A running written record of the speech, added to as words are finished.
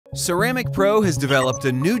Ceramic Pro has developed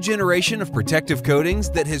a new generation of protective coatings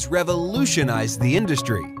that has revolutionized the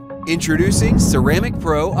industry. Introducing Ceramic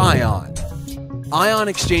Pro Ion. Ion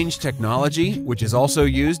exchange technology, which is also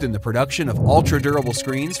used in the production of ultra-durable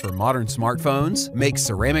screens for modern smartphones, makes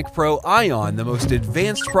Ceramic Pro Ion the most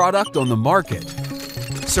advanced product on the market.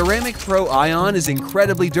 Ceramic Pro Ion is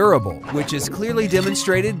incredibly durable, which is clearly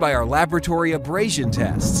demonstrated by our laboratory abrasion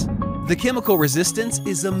tests. The chemical resistance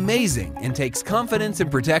is amazing and takes confidence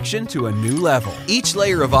and protection to a new level. Each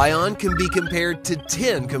layer of Ion can be compared to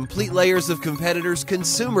 10 complete layers of competitors'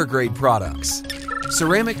 consumer-grade products.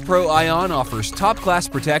 Ceramic Pro Ion offers top-class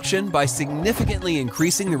protection by significantly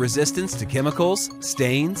increasing the resistance to chemicals,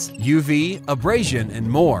 stains, UV, abrasion, and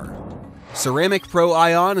more. Ceramic Pro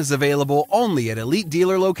Ion is available only at elite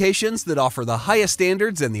dealer locations that offer the highest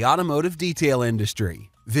standards in the automotive detail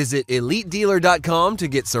industry. Visit EliteDealer.com to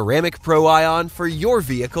get Ceramic Pro Ion for your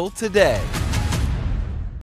vehicle today.